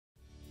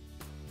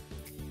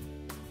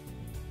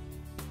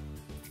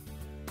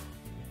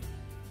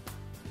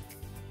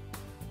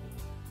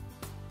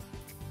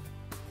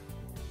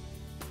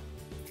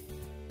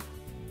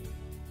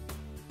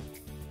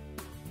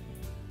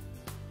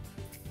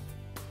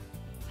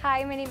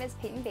Hi, my name is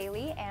Payton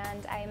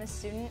and I am a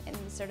student in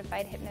the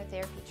Certified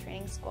Hypnotherapy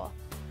Training School.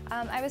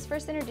 I was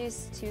first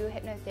introduced to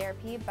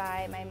hypnotherapy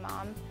by my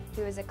mom,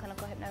 who is a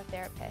clinical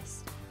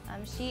hypnotherapist.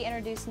 She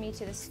introduced me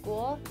to the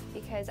school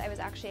because I was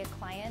actually a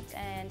client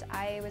and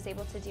I was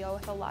able to deal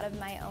with a lot of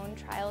my own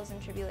trials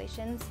and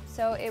tribulations.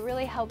 So it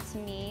really helped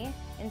me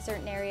in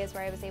certain areas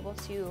where I was able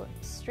to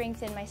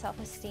strengthen my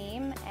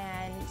self-esteem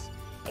and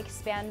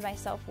expand my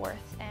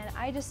self-worth, and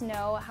I just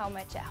know how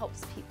much it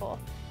helps people.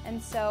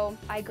 And so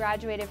I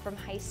graduated from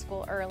high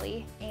school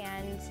early,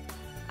 and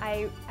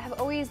I have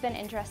always been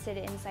interested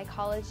in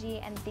psychology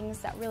and things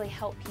that really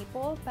help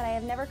people, but I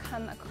have never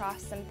come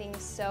across something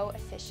so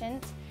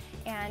efficient,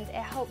 and it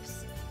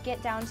helps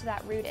get down to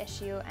that root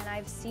issue, and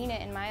I've seen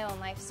it in my own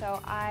life,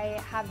 so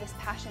I have this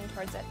passion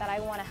towards it that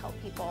I want to help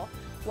people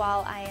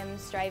while I am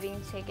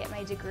striving to get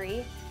my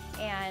degree.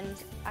 And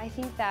I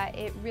think that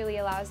it really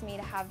allows me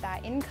to have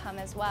that income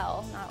as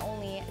well. Not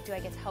only do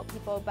I get to help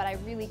people, but I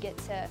really get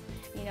to,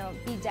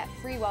 be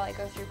debt-free while I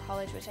go through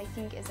college, which I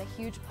think is a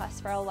huge plus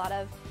for a lot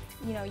of,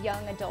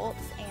 young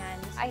adults.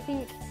 And I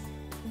think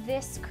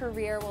this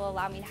career will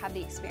allow me to have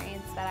the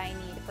experience that I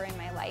need for in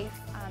my life.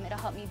 It'll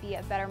help me be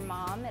a better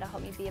mom, it'll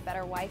help me be a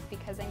better wife,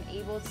 because I'm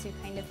able to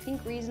kind of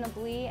think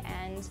reasonably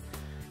and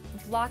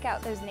block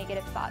out those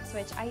negative thoughts,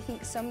 which I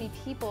think so many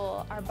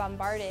people are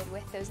bombarded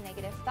with those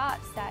negative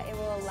thoughts, that it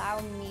will allow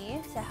me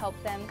to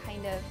help them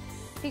kind of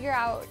figure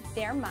out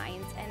their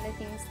minds and the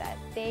things that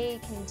they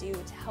can do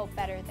to help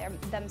better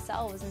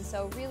themselves. And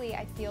so really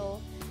I feel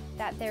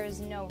that there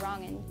is no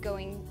wrong in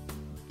going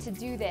to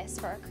do this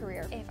for a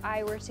career. If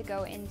I were to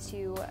go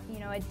into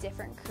a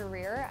different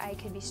career, I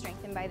could be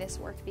strengthened by this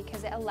work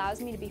because it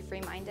allows me to be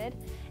free-minded,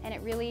 and it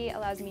really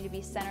allows me to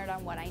be centered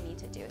on what I need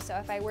to do. So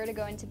if I were to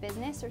go into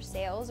business or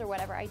sales or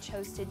whatever I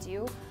chose to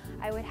do,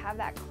 I would have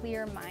that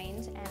clear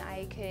mind and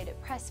I could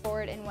press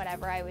forward in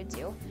whatever I would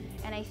do.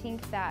 And I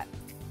think that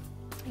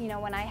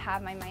when I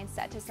have my mind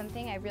set to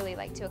something, I really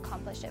like to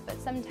accomplish it,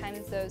 but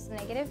sometimes those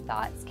negative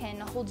thoughts can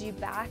hold you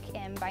back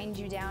and bind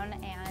you down,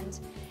 and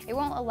it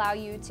won't allow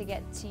you to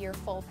get to your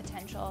full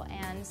potential.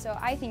 And so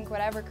I think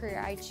whatever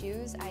career I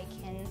choose, I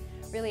can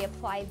really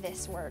apply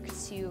this work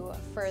to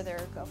further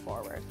go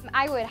forward.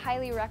 I would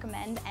highly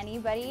recommend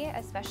anybody,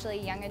 especially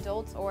young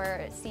adults or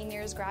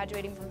seniors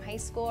graduating from high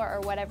school or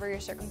whatever your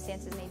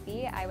circumstances may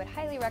be, I would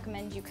highly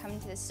recommend you come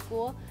to this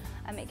school.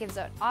 It gives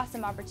an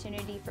awesome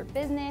opportunity for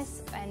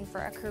business and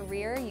for a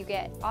career. You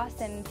get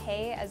awesome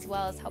pay as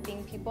well as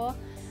helping people,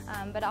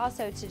 but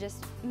also to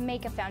just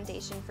make a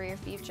foundation for your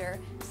future.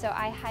 So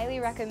I highly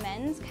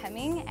recommend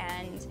coming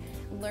and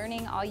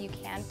learning all you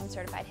can from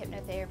Certified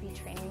Hypnotherapy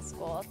Training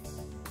School.